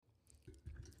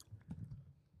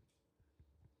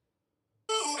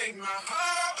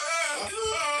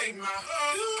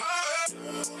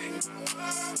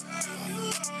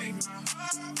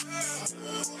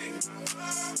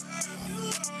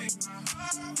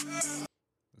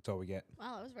That's all we get.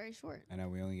 Wow, that was very short. I know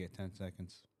we only get 10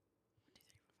 seconds.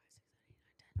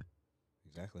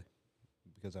 Exactly.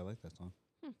 Because I like that song.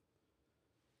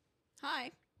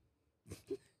 Hi.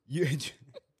 You,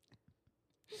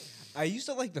 I used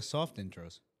to like the soft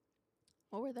intros.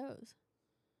 What were those?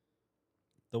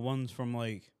 The ones from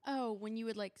like, Oh, when you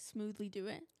would like smoothly do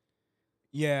it.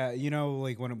 yeah, you know,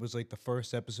 like when it was like the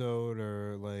first episode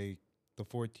or like the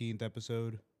 14th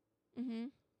episode. Mm-hmm.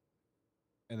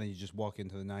 And then you just walk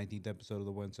into the 19th episode of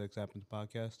the When Sex Happens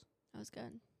podcast. That was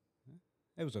good.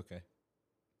 It was okay.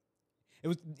 It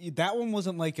was that one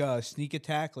wasn't like a sneak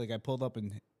attack, like I pulled up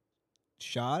and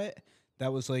shot it.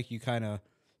 That was like you kind of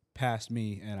passed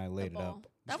me and I laid it up.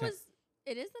 That was.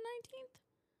 It is the 19th.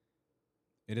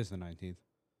 It is the 19th.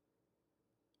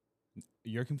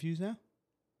 You're confused now?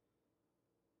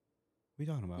 What are you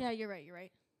talking about? Yeah, you're right. You're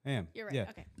right. I am. You're right. Yeah.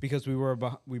 Okay. Because we were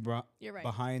You're right.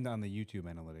 behind on the YouTube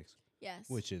analytics. Yes.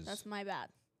 Which is that's my bad.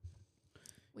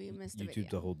 We missed a YouTube's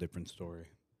video. a whole different story,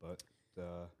 but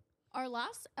Our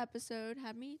last episode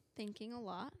had me thinking a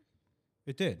lot.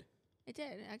 it did. It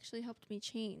did. It actually helped me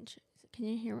change. Can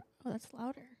you hear? Oh, that's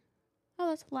louder. Oh,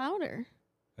 that's louder.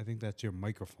 I think that's your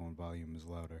microphone volume is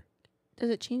louder. Does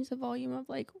it change the volume of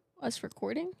like us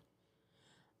recording?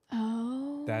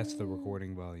 Oh. That's the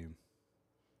recording volume.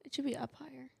 It should be up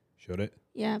higher. Should it?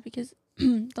 Yeah, because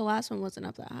the last one wasn't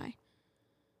up that high.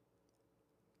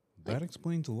 That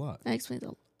explains a lot. That explains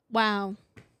a. Wow.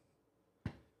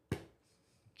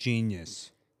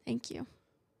 Genius. Thank you.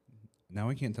 Now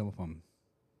I can't tell if I'm.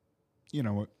 You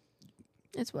know what?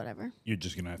 It's whatever. You're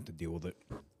just going to have to deal with it.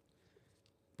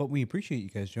 But we appreciate you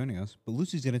guys joining us. But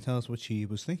Lucy's going to tell us what she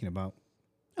was thinking about.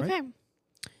 Right? Okay.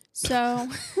 So.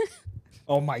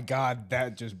 Oh my God.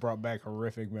 That just brought back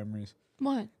horrific memories.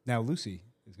 What? Now Lucy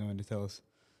is going to tell us.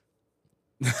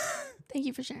 Thank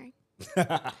you for sharing.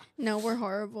 No, we're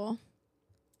horrible.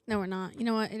 No, we're not. You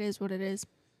know what? It is what it is.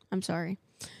 I'm sorry.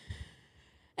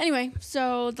 Anyway,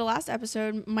 so the last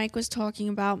episode, Mike was talking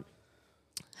about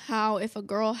how if a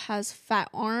girl has fat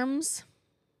arms,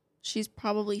 she's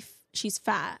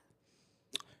fat.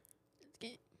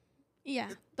 Yeah,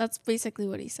 that's basically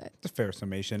what he said. It's a fair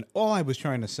summation. All I was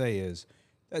trying to say is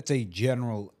that's a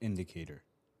general indicator.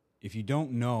 If you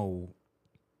don't know,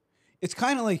 it's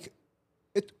kind of like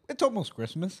it's almost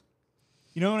Christmas.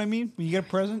 You know what I mean? When you get a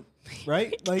present,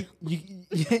 right? Like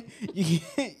you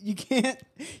can't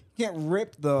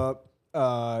rip the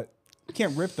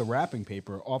wrapping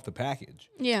paper off the package.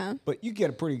 Yeah, But you get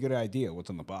a pretty good idea what's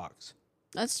in the box.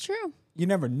 that's true. You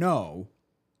never know,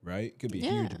 right? It could be a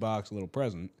Yeah. huge box, a little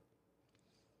present.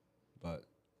 But,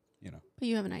 you know, But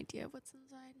you have an idea of what's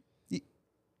inside.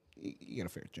 you get a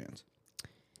fair chance.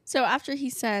 So after he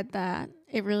said that,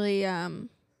 it really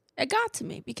it got to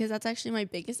me because that's actually my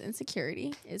biggest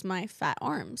insecurity is my fat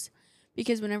arms.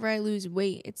 Because whenever I lose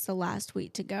weight, it's the last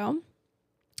weight to go.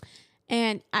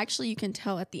 And actually you can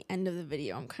tell at the end of the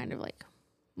video I'm kind of like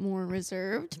more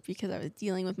reserved because I was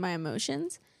dealing with my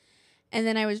emotions. And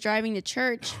then I was driving to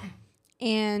church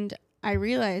and I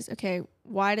realized, okay,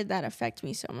 why did that affect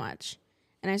me so much?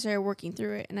 And I started working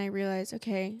through it and I realized,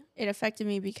 okay, it affected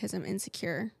me because I'm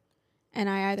insecure. And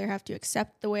I either have to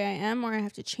accept the way I am or I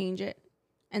have to change it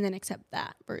and then accept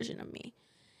that version of me.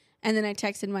 And then I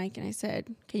texted Mike and I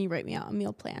said, can you write me out a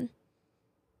meal plan?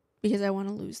 Because I want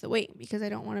to lose the weight, because I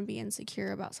don't want to be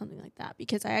insecure about something like that.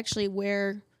 Because I actually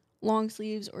wear long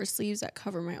sleeves or sleeves that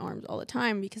cover my arms all the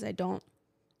time because I don't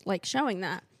like showing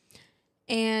that.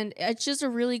 And it's just a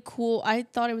really cool, I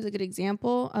thought it was a good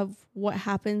example of what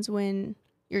happens when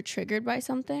you're triggered by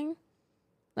something.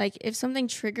 Like, if something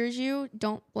triggers you,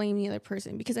 don't blame the other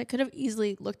person. Because I could have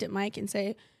easily looked at Mike and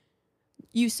say,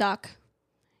 you suck.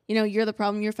 You know, you're the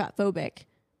problem. You're fat phobic.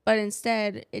 But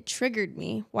instead, it triggered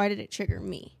me. Why did it trigger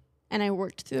me? And I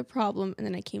worked through the problem, and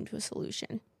then I came to a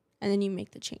solution. And then you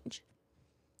make the change.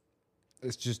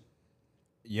 It's just,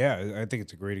 yeah, I think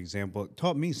it's a great example. It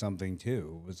taught me something,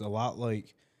 too. It was a lot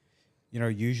like, you know,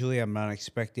 usually I'm not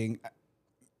expecting.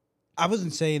 I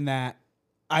wasn't saying that.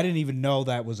 I didn't even know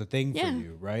that was a thing for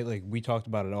you, right? Like, we talked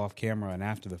about it off camera and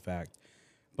after the fact.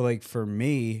 But, like, for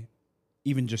me,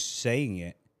 even just saying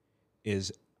it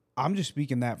is, I'm just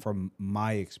speaking that from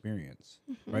my experience,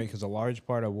 right? Because a large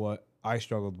part of what I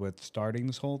struggled with starting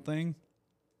this whole thing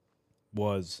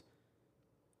was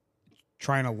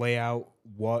trying to lay out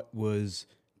what was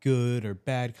good or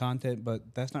bad content,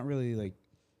 but that's not really, like,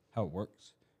 how it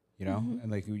works, you know? And,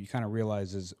 like, you kind of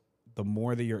realize is the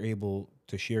more that you're able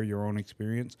to share your own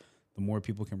experience, the more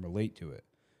people can relate to it.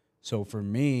 So for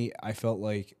me, I felt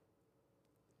like,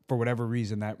 for whatever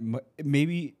reason, that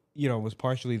maybe, was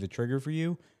partially the trigger for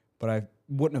you, but I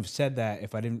wouldn't have said that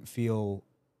if I didn't feel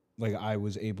like I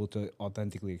was able to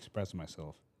authentically express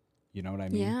myself. You know what I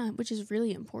mean? Yeah, which is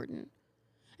really important.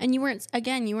 And you weren't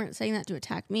saying that to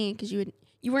attack me, because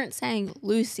you weren't saying,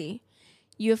 Lucy,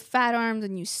 you have fat arms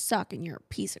and you suck and you're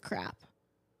a piece of crap.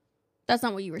 That's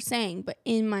not what you were saying. But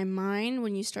in my mind,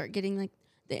 when you start getting like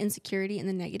the insecurity and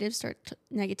the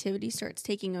negativity starts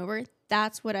taking over,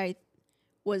 that's what I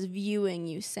was viewing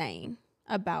you saying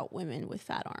about women with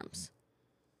fat arms.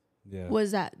 Yeah.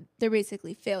 Was that they're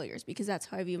basically failures, because that's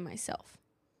how I view myself.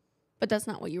 But that's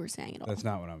not what you were saying at all. That's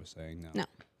not what I was saying, no. No.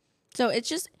 So it's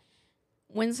just,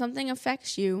 when something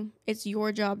affects you, it's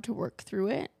your job to work through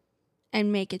it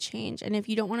and make a change. And if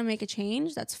you don't want to make a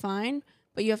change, that's fine,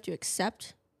 but you have to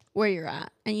accept where you're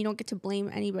at, and you don't get to blame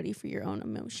anybody for your own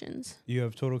emotions. You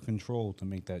have total control to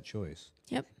make that choice.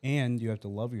 Yep. And you have to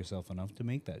love yourself enough to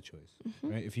make that choice,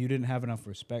 right? If you didn't have enough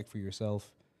respect for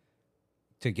yourself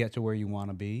to get to where you want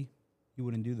to be, you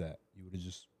wouldn't do that. You would have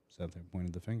just sat there and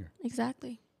pointed the finger.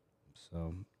 Exactly.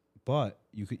 So, but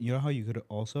you know how you could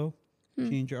also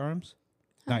change your arms?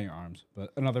 Not your arms,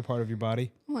 but another part of your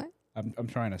body. What? I'm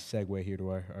trying to segue here to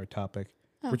our topic.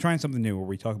 Oh. We're trying something new where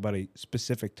we talk about a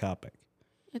specific topic.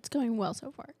 It's going well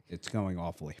so far. It's going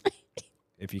awfully.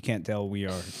 If you can't tell, we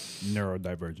are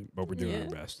neurodivergent, but we're doing our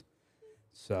best.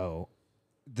 So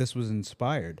this was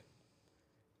inspired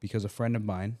because a friend of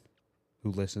mine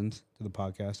who listens to the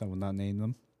podcast, I will not name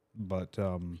them, but I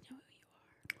know who you are.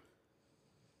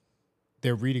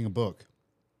 they're reading a book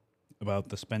about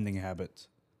the spending habits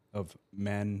of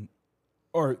men,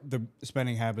 or the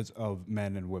spending habits of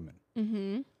men and women.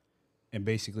 Mm-hmm. And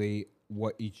basically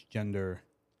what each gender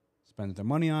spends their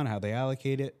money on, how they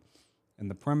allocate it. And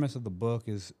the premise of the book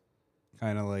is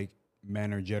kind of like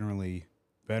men are generally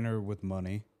better with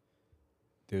money.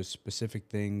 There's specific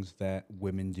things that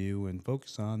women do and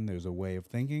focus on. There's a way of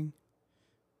thinking.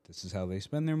 This is how they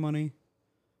spend their money.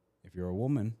 If you're a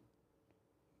woman,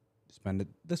 spend it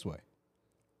this way.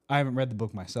 I haven't read the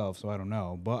book myself, so I don't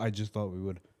know. But I just thought we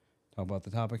would talk about the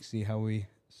topic, see how we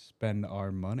spend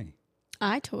our money.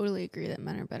 I totally agree that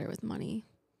men are better with money.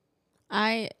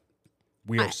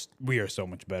 We are so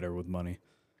much better with money.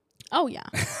 Oh, yeah.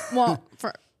 Well,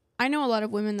 I know a lot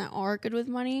of women that are good with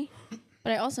money,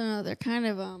 but I also know they're kind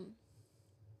of,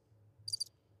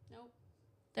 nope.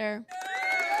 They're,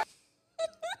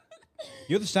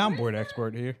 You're the soundboard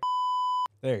expert here.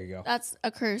 There you go. that's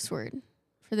a curse word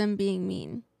for them being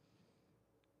mean.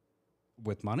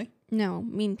 With money? No,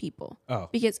 mean people. Oh.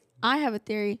 Because I have a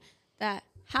theory that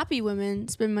happy women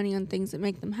spend money on things that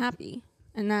make them happy,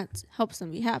 and that helps them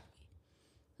be happy.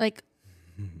 Like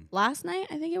last night,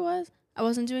 I think it was, I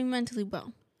wasn't doing mentally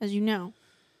well, as you know.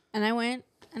 And I went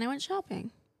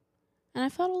shopping. And I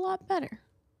felt a lot better.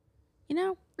 You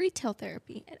know, retail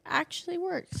therapy, it actually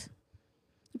works.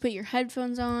 You put your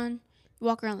headphones on, you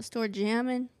walk around the store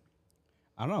jamming.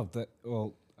 I don't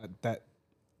know. That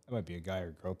might be a guy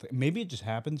or girl thing. Maybe it just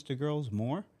happens to girls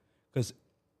more. Because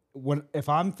if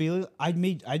I'm feeling,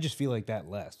 I just feel like that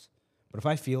less. But if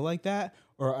I feel like that,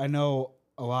 or I know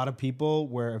a lot of people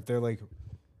where if they're like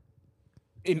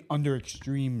under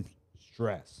extreme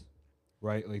stress,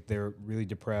 right? Like they're really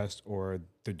depressed, or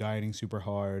they're dieting super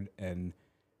hard and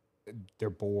they're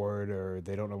bored, or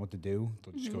they don't know what to do,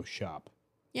 they'll just go shop.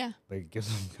 Yeah. Like it gives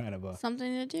them kind of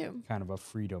Something to do. a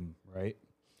freedom, right?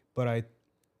 But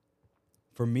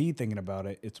for me, thinking about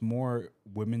it, it's more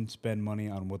women spend money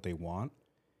on what they want,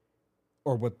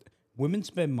 or what women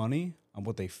spend money on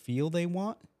what they feel they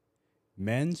want.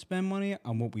 Men spend money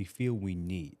on what we feel we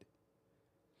need,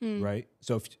 right?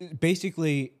 So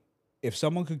if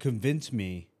someone could convince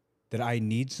me that I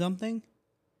need something,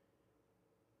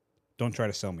 don't try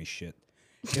to sell me shit.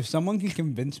 If someone can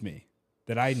convince me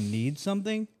that I need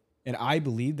something and I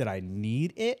believe that I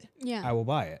need it, Yeah. I will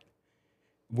buy it.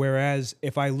 Whereas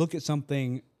if I look at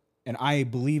something and I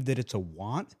believe that it's a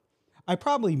want, I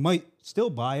probably might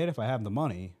still buy it if I have the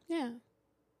money, Yeah.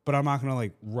 but I'm not going to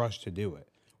like rush to do it.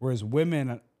 Whereas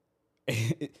women,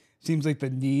 it seems like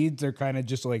the needs are kind of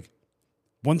just like,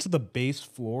 once the base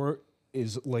floor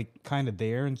is like kind of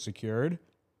there and secured,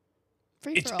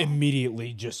 Free it's for all.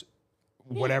 immediately just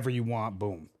whatever you want,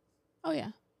 boom. Oh,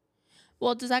 yeah.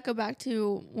 Well, does that go back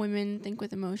to women think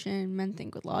with emotion, men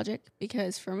think with logic?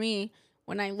 Because for me,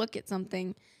 when I look at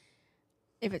something,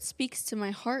 if it speaks to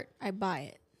my heart, I buy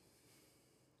it.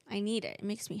 I need it. It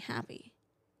makes me happy.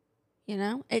 You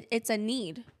know? It's a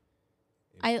need.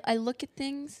 I look at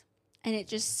things, and it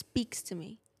just speaks to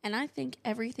me. And I think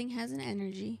everything has an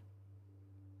energy.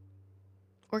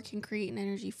 or can create an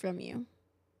energy from you.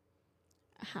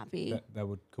 A happy. That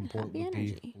would comport happy with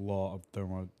energy. the law of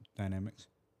thermodynamics.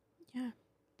 Yeah,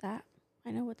 that.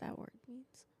 I know what that word means.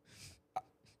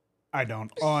 I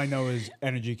don't. All I know is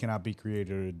energy cannot be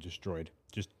created or destroyed.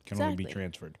 Just can only be Exactly.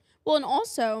 transferred. Well, and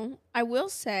also, I will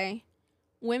say,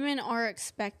 women are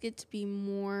expected to be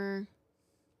more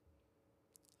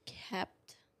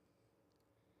kept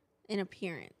in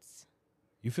appearance.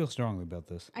 You feel strongly about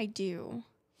this. I do.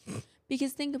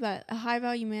 Because think about it, a high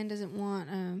value man doesn't want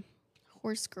a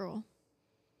horse girl.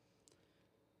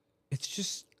 It's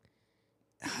just,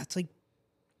 it's like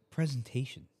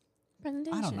presentation.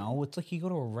 Presentation. I don't know. It's like you go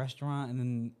to a restaurant and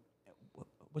then,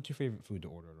 what's your favorite food to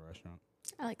order at a restaurant?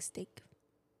 I like steak,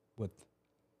 With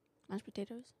mashed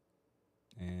potatoes.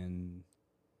 and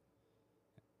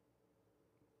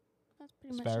That's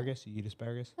pretty much asparagus. You eat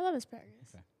asparagus? it. I love asparagus.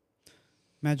 Okay.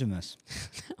 Imagine this: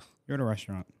 you're at a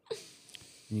restaurant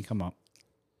and you come up,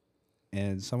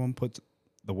 and someone puts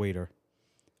the waiter,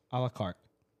 a la carte,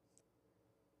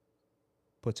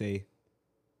 puts a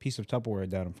piece of Tupperware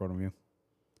down in front of you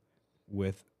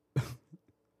with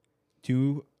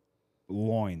 2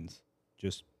 loins,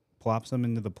 just plops them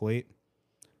into the plate,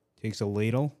 takes a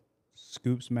ladle,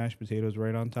 scoops mashed potatoes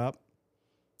right on top,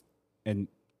 and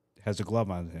has a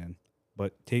glove on his hand,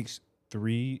 but takes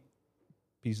 3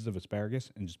 pieces of asparagus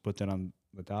and just puts it on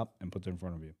the top and puts it in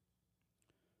front of you.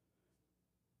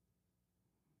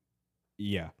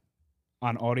 Yeah.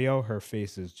 On audio, her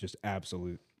face is just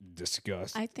absolute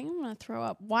disgust. I think I'm going to throw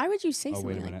up. Why would you say Oh,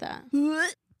 wait a something like minute.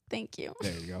 that? Thank you.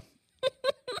 There you go.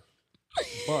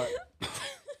 But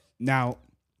now,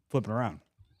 flip it around.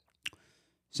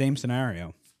 Same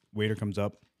scenario. Waiter comes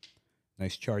up,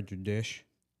 nice charger dish,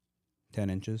 10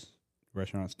 inches,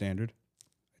 restaurant standard,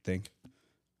 I think.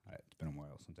 It's been a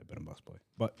while since I've been a busboy.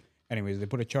 But anyways, they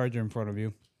put a charger in front of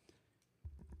you.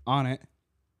 On it,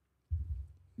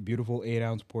 beautiful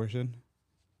 8-ounce portion,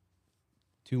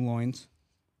 2 loins,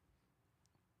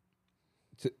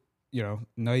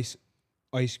 nice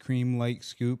ice cream-like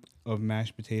scoop of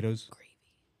mashed potatoes.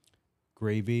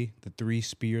 Gravy, the 3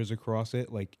 spears across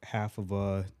it, like half of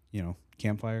a,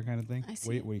 campfire kind of thing. I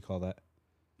see. What do you call that?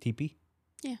 Teepee?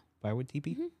 Yeah. Firewood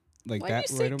teepee? Mhm. Like Why that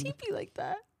do you say right over teepee like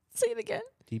that? Say it again.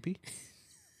 teepee?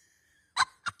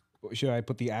 Should I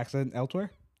put the accent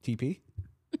elsewhere? TP?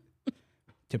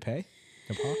 To pay?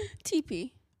 To paw?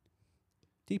 Teepee.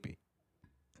 Teepee.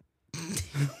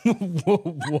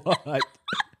 What?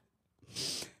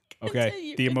 Okay,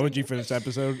 Continue, the emoji continue. for this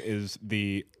episode is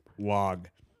the log.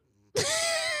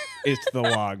 It's the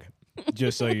log,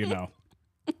 just so you know.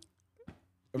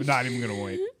 I'm not even going to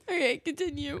wait. Okay,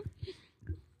 continue.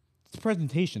 It's a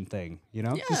presentation thing, It's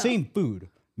the Yeah. same food.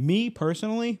 Me,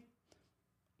 personally,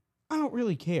 I don't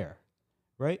really care,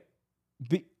 right?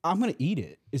 But I'm going to eat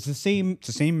it. It's the same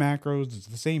macros. It's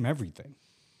the same everything.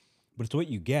 But it's what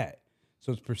you get.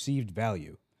 So it's perceived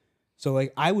value. So,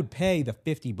 like, I would pay the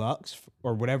 $50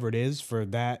 or whatever it is for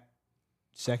that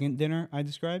second dinner I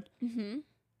described. Mm-hmm.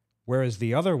 Whereas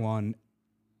the other one,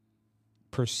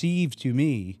 perceived to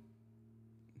me,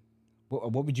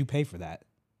 what would you pay for that?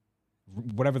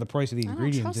 Whatever the price of the I don't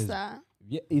ingredients trust is. that.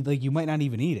 Yeah, like, you might not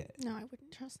even eat it. No, I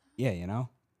wouldn't trust that. Yeah,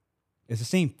 It's the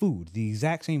same food, the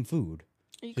exact same food.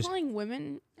 Are you Just- calling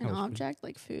women an Oh, it's food. object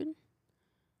like food?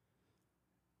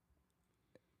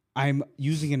 I'm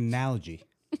using an analogy.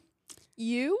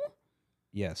 You?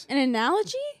 Yes. An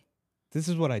analogy? This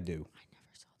is what I do. I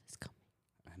never saw this coming.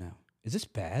 I know. Is this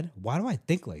bad? Why do I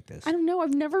think like this? I don't know.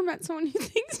 I've never met someone who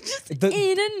thinks just The-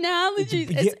 in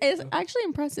analogies. Yeah. It's actually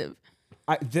impressive.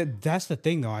 That's the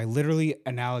thing, though. I literally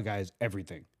analogize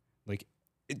everything. Like,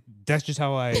 that's just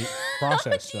how I process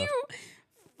How do stuff. you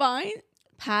find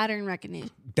pattern recognition?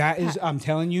 That is, I'm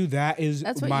telling you, that is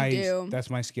That's what my you do. that's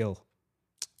my skill.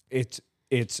 It's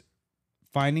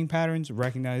finding patterns,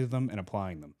 recognizing them, and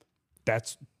applying them.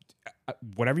 That's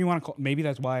whatever you want to call. Maybe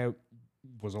that's why I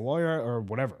was a lawyer or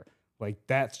whatever. Like,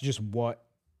 that's just what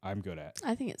I'm good at.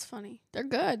 I think it's funny. They're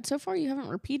good. So far, you haven't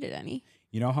repeated any.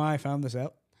 You know how I found this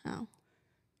out? How?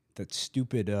 That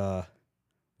stupid what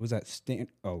was that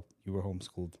oh, you were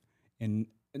homeschooled. And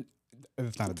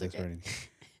it's not That's a diss or okay.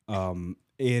 anything.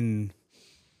 In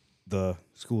the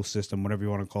school system, whatever you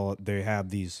want to call it, they have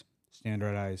these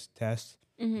standardized tests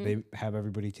Mm-hmm. they have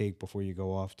everybody take before you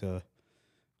go off to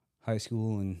high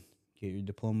school and get your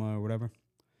diploma or whatever.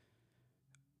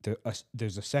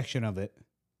 There's a section of it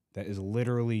that is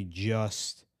literally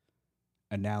just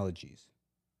analogies.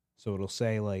 So it'll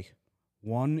say like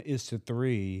 1 is to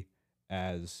 3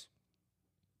 as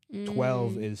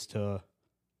 12 is to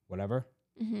whatever.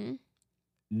 Mm-hmm.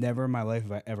 Never in my life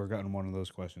have I ever gotten one of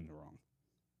those questions wrong.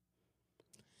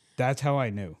 That's how I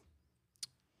knew.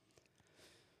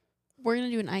 We're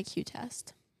going to do an IQ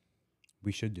test.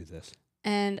 We should do this.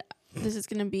 And this is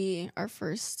going to be our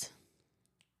first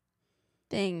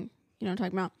thing, you know what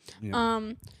I'm talking about.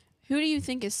 Yeah. Who do you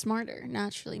think is smarter,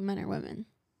 naturally, men or women?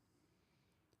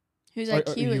 Whose Are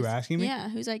IQ you is asking me? Yeah,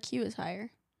 whose IQ is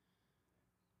higher?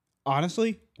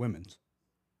 Honestly, women's.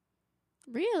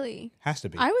 Really? Has to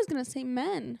be. I was going to say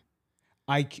men.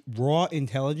 Raw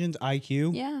intelligence,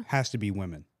 IQ, Yeah. has to be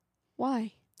women.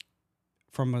 Why?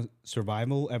 From a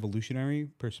survival evolutionary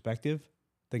perspective,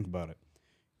 think about it.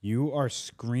 You are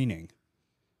screening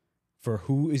for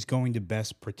who is going to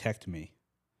best protect me.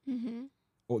 Mm-hmm.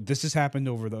 Well, this has happened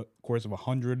over the course of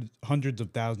hundreds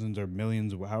of thousands or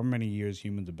millions, however many years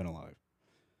humans have been alive.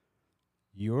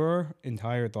 Your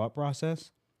entire thought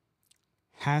process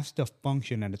has to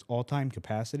function at its all-time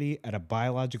capacity at a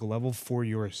biological level for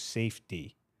your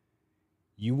safety.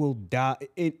 You will die.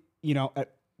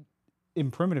 In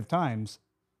primitive times,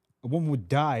 a woman would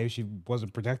die if she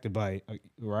wasn't protected by,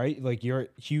 right? Like, you're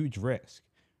at huge risk,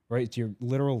 right? It's your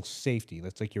literal safety.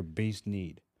 That's like your base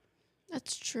need.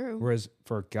 That's true. Whereas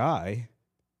for a guy,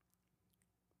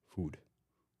 food,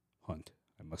 hunt,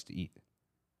 I must eat.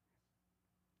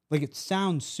 Like, it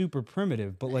sounds super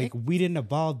primitive, but like, we didn't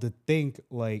evolve to think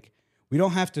like, we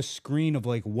don't have to screen of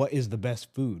like what is the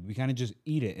best food. We kind of just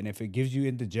eat it, and if it gives you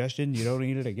indigestion, you don't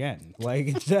eat it again. Like,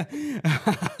 it's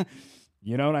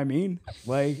you know what I mean?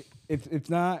 Like, it's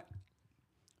not.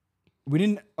 We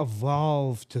didn't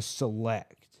evolve to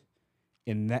select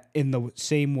in the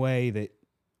same way that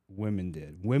women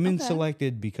did. Women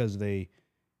selected because they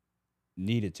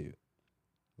needed to.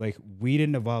 Like, we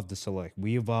didn't evolve to select.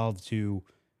 We evolved to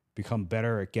become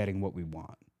better at getting what we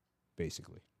want,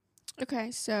 basically.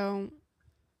 Okay, so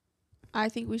I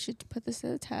think we should put this to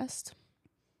the test.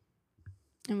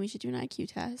 And we should do an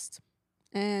IQ test.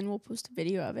 And we'll post a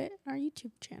video of it on our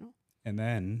YouTube channel. And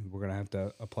then we're going to have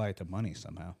to apply it to money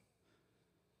somehow.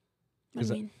 What do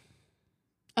you mean?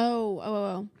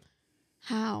 Oh.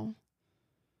 How?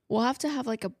 We'll have to have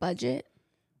like a budget.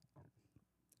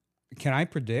 Can I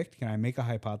predict? Can I make a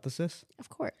hypothesis? Of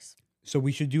course. So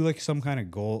we should do like some kind of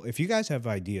goal. If you guys have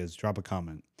ideas, drop a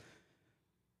comment.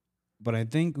 But I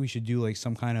think we should do like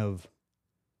some kind of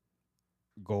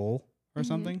goal or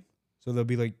something. So there'll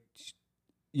be like,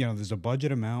 there's a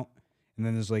budget amount, and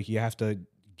then there's like, you have to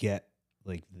get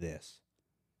like this.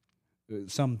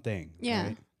 Something. Yeah.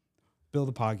 Right? Build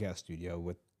a podcast studio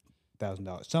with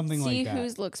 $1,000. Something like that. See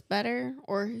whose looks better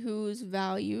or whose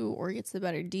value or gets the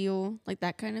better deal, like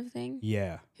that kind of thing.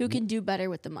 Yeah. Who can do better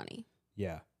with the money?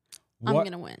 Yeah. I'm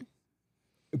going to win.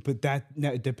 But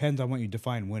it depends on what you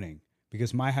define winning.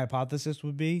 Because my hypothesis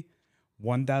would be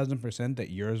 1,000% that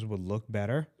yours would look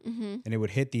better and it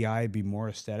would hit the eye, be more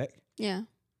aesthetic. Yeah.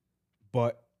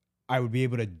 But I would be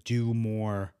able to do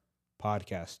more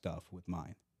podcast stuff with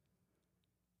mine.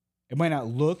 It might not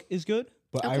look as good,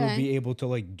 but I would be able to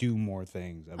like do more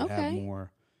things. I would have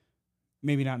more,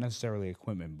 maybe not necessarily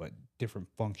equipment, but different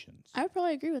functions. I would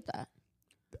probably agree with that.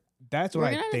 That's what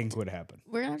I think would happen.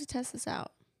 We're going to have to test this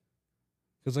out.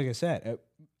 Because like I said,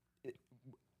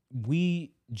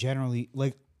 we generally,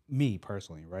 like me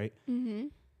personally, right? Mm-hmm.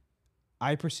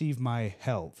 I perceive my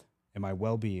health and my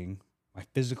well-being, my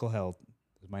physical health,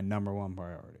 as my number one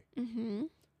priority. Mm-hmm.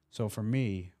 So for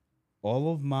me,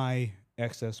 all of my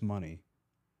excess money,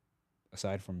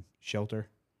 aside from shelter,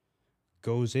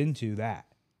 goes into that,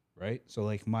 right? So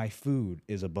like my food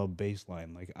is above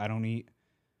baseline. Like I don't eat.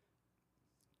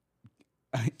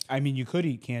 I mean, you could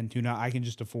eat canned tuna. I can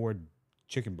just afford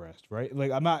chicken breast, right?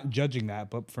 Like I'm not judging that,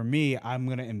 but for me, I'm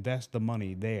gonna invest the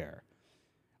money there.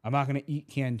 I'm not gonna eat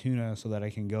canned tuna so that I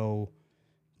can go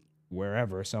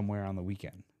wherever, somewhere on the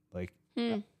weekend. Like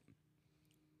to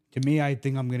me, I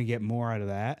think I'm gonna get more out of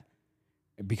that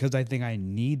because I think I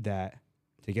need that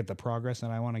to get the progress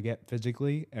that I want to get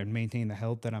physically and maintain the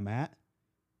health that I'm at.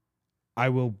 I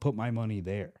will put my money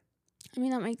there. I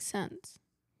mean, that makes sense.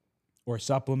 Or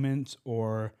supplements,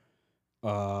 or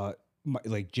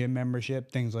like gym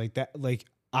membership, things like that. Like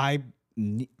I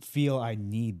feel I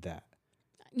need that.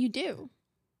 You do.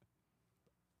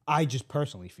 I just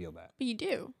personally feel that. But you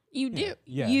do. You do.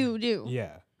 Yeah. You do.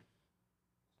 Yeah.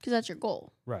 Because that's your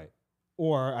goal. Right.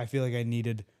 Or I feel like I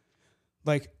needed,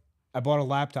 like, I bought a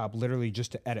laptop literally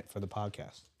just to edit for the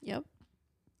podcast. Yep.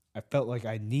 I felt like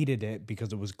I needed it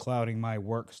because it was clouding my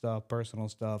work stuff, personal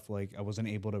stuff. Like I wasn't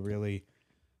able to really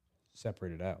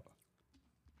separate it out.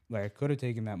 Like I could have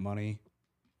taken that money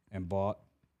and bought,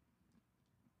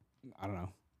 I don't know,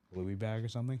 a Louis bag or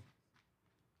something.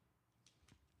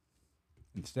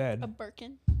 Instead, A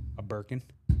Birkin. a Birkin.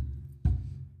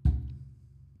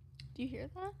 Do you hear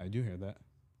that? I do hear that.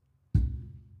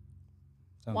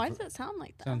 Why does it sound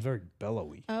like that? Sounds very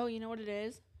bellowy. Oh, you know what it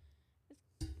is?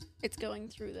 It's going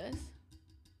through this.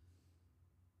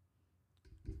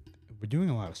 We're doing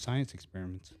a lot of science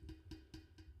experiments.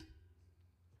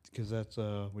 Because that's,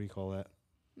 what do you call that?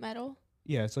 Metal?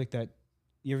 Yeah, it's like that.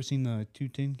 You ever seen the 2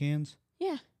 tin cans?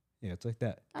 Yeah. Yeah, it's like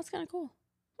that. That's kind of cool.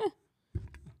 Huh.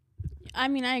 I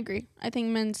mean, I agree. I think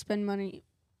men spend money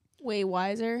way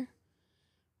wiser.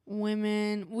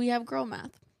 Women, we have girl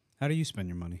math. How do you spend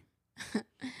your money?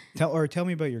 Tell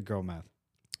me about your girl math.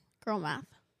 Girl math.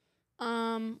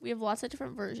 We have lots of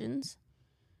different versions.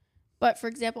 But for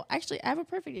example, actually, I have a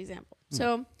perfect example.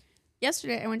 So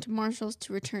yesterday I went to Marshall's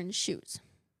to return shoes.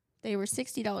 They were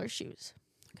 $60 shoes.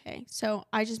 Okay, so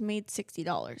I just made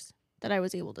 $60 that I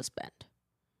was able to spend.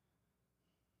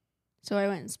 So I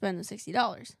went and spent the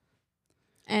 $60.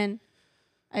 And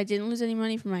I didn't lose any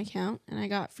money from my account, and I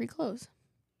got free clothes.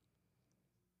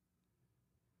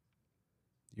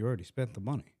 You already spent the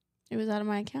money. It was out of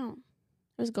my account.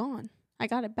 It was gone. I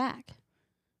got it back.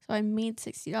 So I made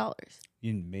 $60.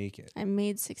 You didn't make it. I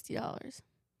made $60.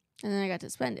 And then I got to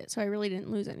spend it. So I really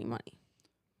didn't lose any money.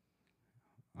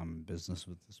 I'm in business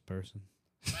with this person.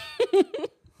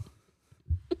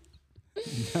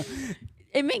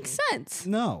 It makes sense.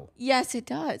 No. Yes, it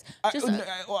does.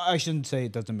 I shouldn't say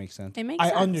it doesn't make sense. It makes I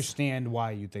sense. understand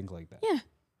why you think like that. Yeah.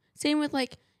 Same with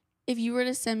like, if you were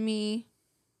to send me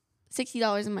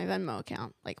 $60 in my Venmo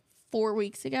account like 4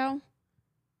 weeks ago,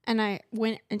 and I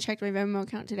went and checked my Venmo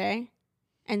account today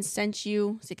and sent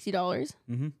you $60,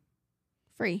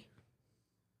 free.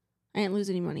 I didn't lose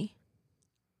any money.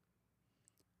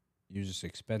 You just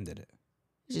expended it.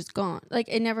 It's just gone. Like,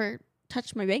 it never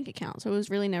touched my bank account, so it was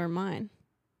really never mine.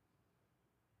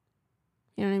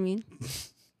 You know what I mean?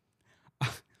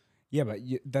 Yeah, but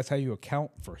that's how you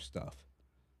account for stuff.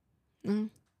 No.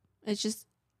 It's just...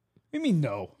 What do you mean,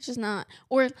 no? It's just not.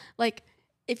 Or, like,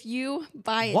 if you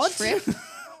buy a trip...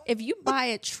 If you buy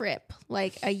a trip,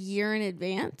 like, a year in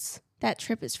advance, that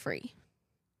trip is free.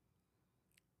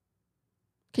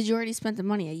 Because you already spent the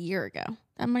money a year ago.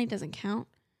 That money doesn't count.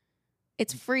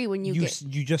 It's free when you get...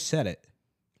 You just said it.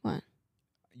 What?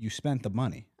 You spent the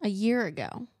money. A year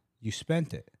ago. You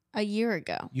spent it. A year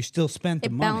ago. You still spent the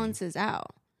money. It balances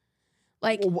out.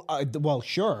 Like... Well,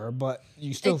 sure, but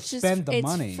you still spend the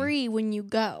money. It's free when you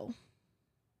go.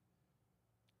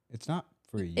 It's not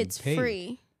free. It's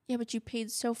free. Yeah, but you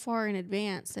paid so far in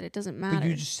advance that it doesn't matter. But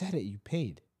you just said it. You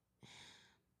paid.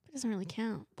 It doesn't really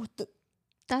count.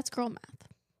 That's girl math.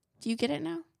 Do you get it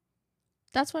now?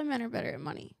 That's why men are better at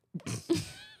money.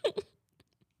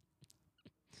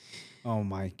 Oh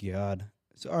my God.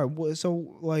 So, all right.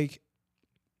 So, like,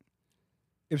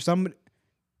 if somebody,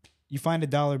 you find a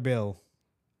dollar bill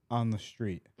on the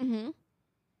street, and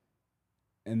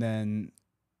then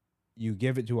you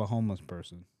give it to a homeless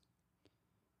person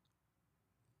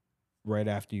right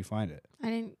after you find it. I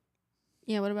didn't.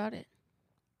 Yeah, what about it?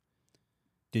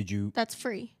 That's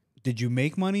free. Did you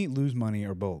make money, lose money,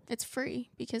 or both? It's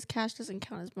free because cash doesn't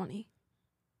count as money.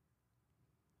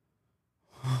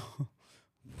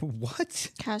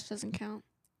 What? Cash doesn't count.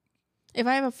 If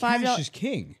I have a $5, cash is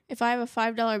king. If I have a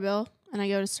 $5 bill and I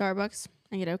go to Starbucks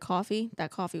and get a coffee, that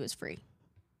coffee was free.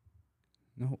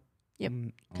 No. Yep.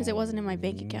 Because it wasn't in my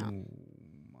bank account.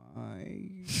 Oh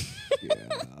my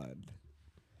God.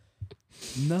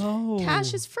 No.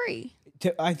 Cash is free.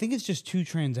 I think it's just 2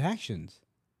 transactions.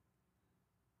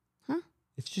 Huh?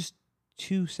 It's just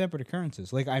 2 separate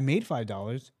occurrences. Like, I made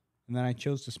 $5 and then I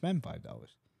chose to spend $5.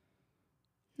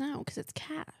 No, because it's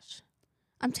cash.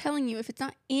 I'm telling you, if it's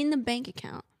not in the bank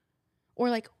account,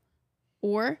 or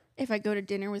if I go to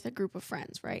dinner with a group of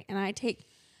friends, right, and I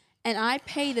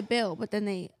pay the bill, but then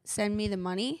they send me the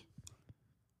money,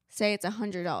 say it's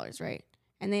 $100, right,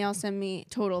 and they all send me a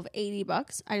total of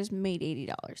 $80, I just made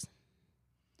 $80.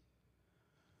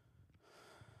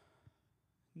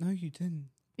 No, you didn't.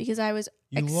 Because I was...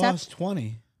 You lost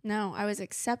 20. No, I was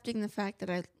accepting the fact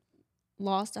that I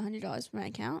lost $100 from my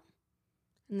account,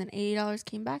 and then $80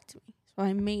 came back to me. So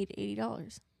I made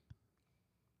 $80.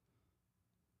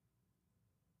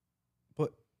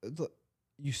 But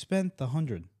you spent the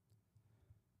 100.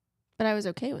 But I was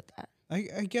okay with that.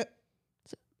 I get...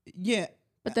 Yeah.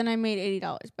 But then I made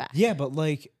 $80 back. Yeah, but,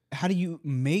 like, how do you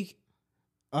make...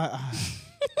 Yeah,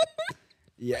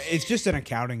 it's just an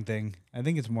accounting thing. I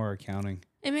think it's more accounting.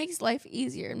 It makes life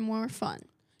easier and more fun.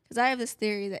 Because I have this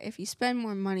theory that if you spend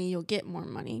more money, you'll get more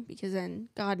money. Because then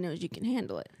God knows you can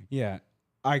handle it. Yeah,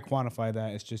 I quantify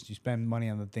that. It's just you spend money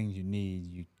on the things you need,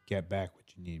 you get back what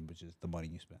you need, which is the money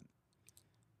you spend.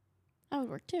 That would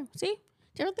work too. See?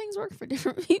 Different things work for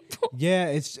different people. Yeah,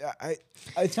 it's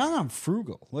not I'm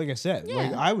frugal. Like I said,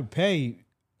 like I would pay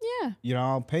Yeah. You know,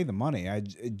 I'll pay the money. I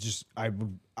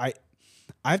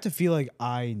have to feel like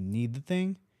I need the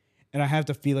thing, and I have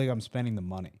to feel like I'm spending the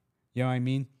money. You know what I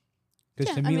mean? Because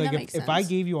Yeah, to I me, mean, like that makes if I sense.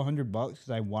 gave you $100 because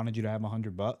I wanted you to have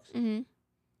 $100, Mm-hmm.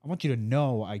 I want you to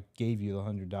know I gave you the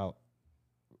 $100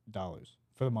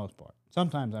 for the most part.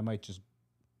 Sometimes I might just,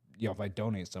 if I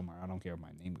donate somewhere, I don't care if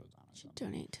my name goes on it. Should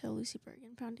donate to the Lucy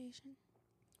Bergen Foundation.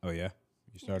 Oh yeah,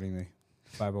 you're starting the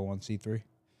 501c3.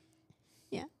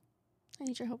 Yeah, I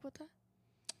need your help with that.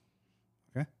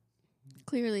 Okay.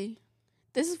 Clearly,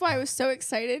 this is why I was so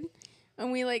excited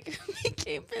when we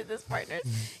became business partners.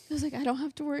 I was like, I don't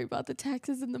have to worry about the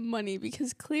taxes and the money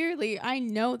because clearly I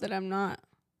know that I'm not.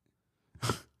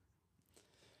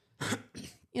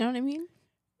 You know what I mean?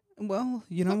 Well,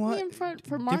 you know Put what? me in front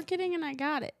for marketing, and I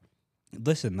got it.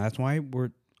 Listen, that's why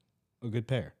we're a good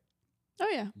pair. Oh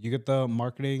yeah. You get the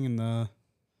marketing and the,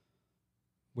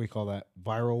 what do you call that,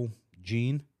 viral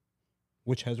gene,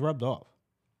 which has rubbed off.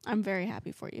 I'm very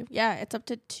happy for you. Yeah, it's up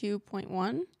to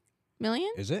 2.1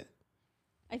 million. Is it?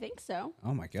 I think so.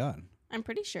 Oh my God. I'm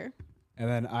pretty sure. And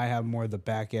then I have more of the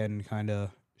back end kind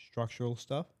of structural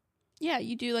stuff. Yeah,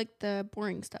 you do like the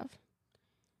boring stuff.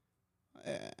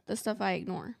 The stuff I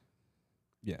ignore.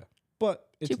 Yeah. But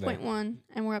it's 2.1,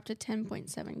 and we're up to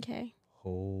 10.7K.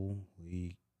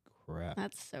 Holy crap.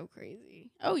 That's so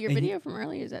crazy. Oh, your And video from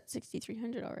earlier is at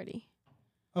 6,300 already.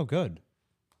 Oh, good.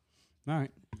 All right.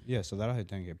 Yeah, so that'll hit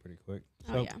 10K pretty quick.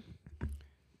 So, Oh, yeah.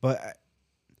 But,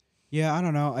 yeah, I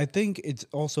don't know. I think it's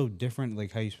also different,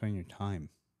 like, how you spend your time.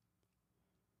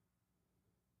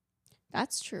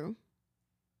 That's true.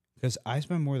 Because I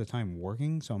spend more of the time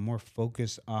working, so I'm more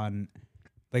focused on,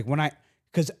 like,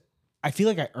 because I feel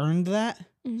like I earned that,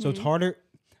 so it's Mhm. harder.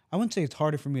 I wouldn't say it's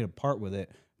harder for me to part with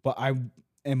it, but I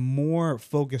am more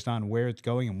focused on where it's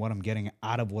going and what I'm getting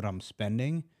out of what I'm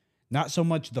spending. Not so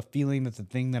much the feeling that the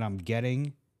thing that I'm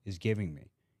getting is giving me.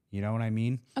 You know what I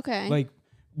mean? Okay. Like,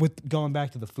 with going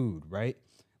back to the food, right?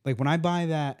 Like, when I buy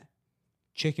that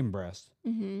chicken breast,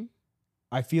 Mm-hmm.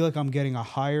 I feel like I'm getting a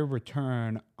higher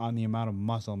return on the amount of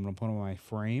muscle I'm going to put on my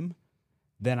frame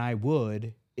than I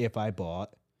would if I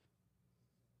bought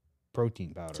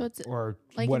protein powder So it's or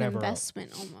like whatever an else.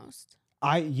 investment almost.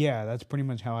 Yeah, that's pretty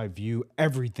much how I view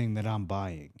everything that I'm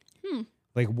buying.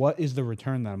 Like, what is the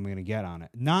return that I'm going to get on it?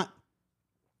 Not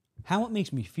how it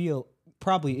makes me feel.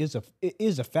 Probably it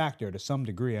is a factor to some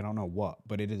degree. I don't know what,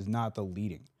 but it is not the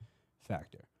leading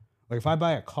factor. Like, if I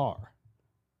buy a car,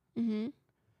 Mm-hmm.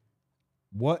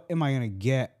 what am I going to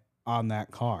get on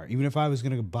that car? Even if I was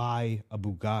going to buy a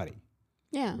Bugatti,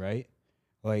 Yeah. right?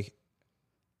 Like,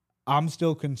 I'm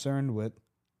still concerned with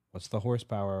what's the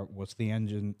horsepower, what's the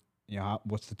engine,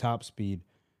 what's the top speed,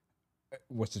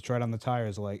 what's the tread on the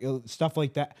tires, like stuff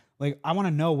like that. Like, I want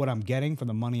to know what I'm getting for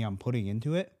the money I'm putting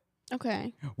into it.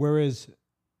 Okay. Whereas,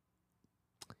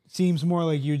 seems more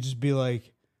like you'd just be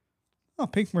like, oh,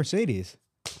 pink Mercedes.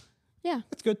 Yeah.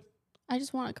 That's good. I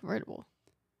just want a convertible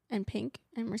and pink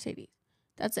and Mercedes.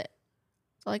 That's it.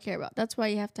 That's all I care about. That's why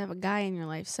you have to have a guy in your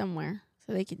life somewhere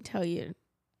so they can tell you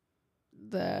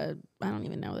I don't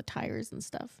even know, the tires and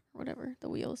stuff or whatever, the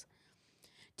wheels.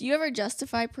 Do you ever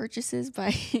justify purchases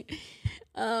by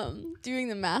doing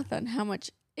the math on how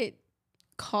much it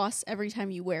costs every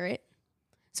time you wear it?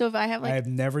 So if I have I have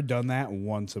never done that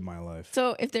once in my life.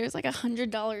 So if there's like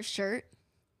 $100 shirt,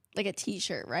 like a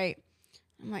t-shirt, right?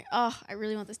 I'm like, oh, I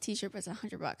really want this t-shirt, but it's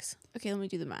 $100. Okay, let me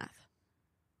do the math.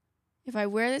 If I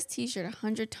wear this t-shirt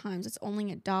 100 times, it's only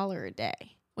 $1 a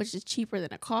day, which is cheaper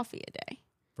than a coffee a day.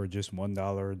 For just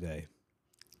 $1 a day,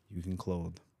 you can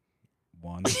clothe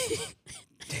one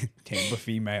Tampa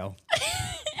female.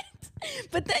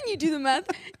 But then you do the math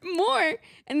more,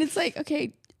 and it's like,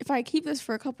 okay, if I keep this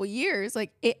for a couple years,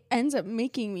 like it ends up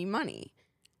making me money.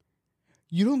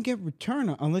 You don't get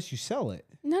return unless you sell it.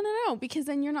 No, because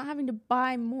then you're not having to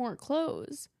buy more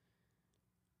clothes.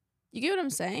 You get what I'm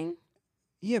saying?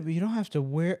 Yeah, but you don't have to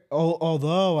wear.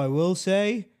 Although I will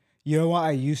say, you know what?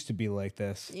 I used to be like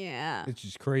this. Yeah. It's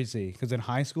just crazy because in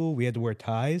high school we had to wear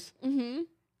ties. Mm-hmm.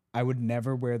 I would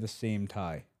never wear the same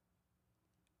tie,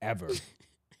 ever.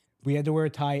 We had to wear a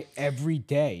tie every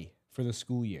day for the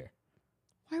school year.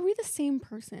 Why are we the same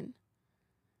person?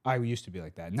 I used to be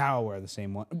like that. Now I wear the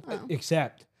same one, Oh.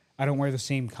 except I don't wear the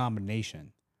same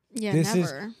combination. Yeah, This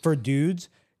never. is for dudes.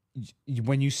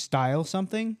 When you style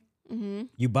something, Mm-hmm.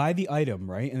 you buy the item,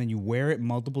 right? And then you wear it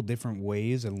multiple different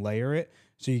ways and layer it.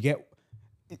 So you get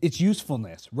its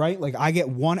usefulness, right? Like I get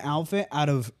one outfit out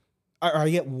of, or I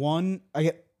get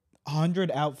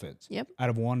 100 outfits Yep. out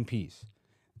of one piece.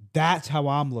 That's how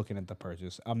I'm looking at the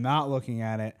purchase. I'm not looking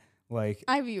at it Like,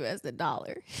 I view it as the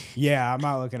dollar. yeah, I'm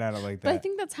not looking at it like that. But I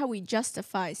think that's how we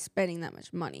justify spending that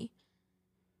much money.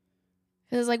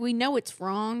 Because, like, we know it's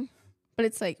wrong, but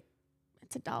it's like,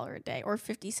 it's $1 a day or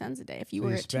 50 cents a day if you So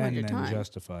were at spend 200 and times.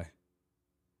 justify.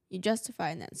 You justify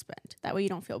and then spend. That way you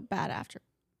don't feel bad after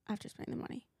spending the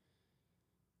money.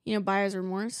 You know, buyer's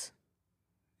remorse?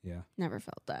 Yeah. Never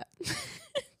felt that.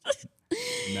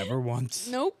 Never once.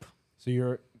 Nope.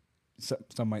 So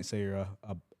some might say you're a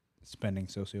spending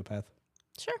sociopath.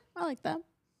 Sure, I like that.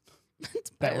 It's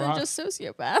That better than rocks. just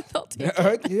sociopath. I'll take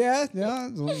it. Yeah.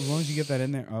 As long as you get that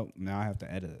in there. Oh, now I have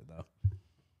to edit it though.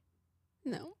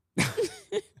 No.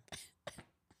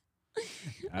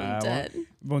 I'm dead.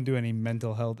 Won't do any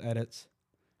mental health edits.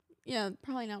 Yeah,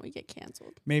 probably not. We get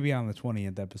canceled. Maybe on the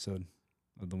 20th episode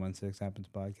of the When Six Happens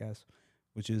podcast,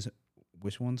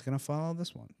 which one's going to follow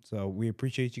this one. So we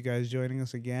appreciate you guys joining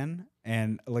us again.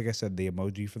 And like I said, the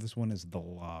emoji for this one is the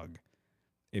log.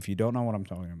 If you don't know what I'm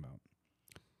talking about,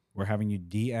 we're having you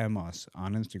DM us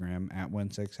on Instagram at When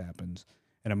Six Happens,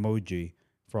 an emoji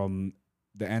from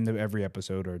the end of every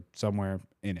episode or somewhere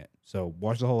in it. So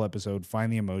watch the whole episode,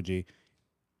 find the emoji.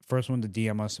 First one to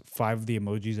DM us 5 of the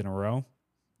emojis in a row,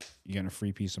 you get a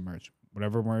free piece of merch.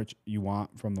 Whatever merch you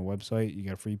want from the website, you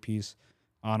get a free piece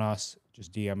on us.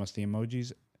 Just DM us the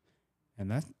emojis. And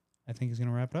that, I think, is going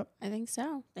to wrap it up. I think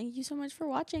so. Thank you so much for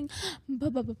watching.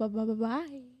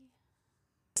 Bye.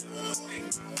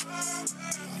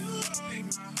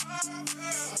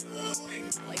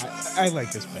 I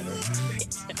like this better.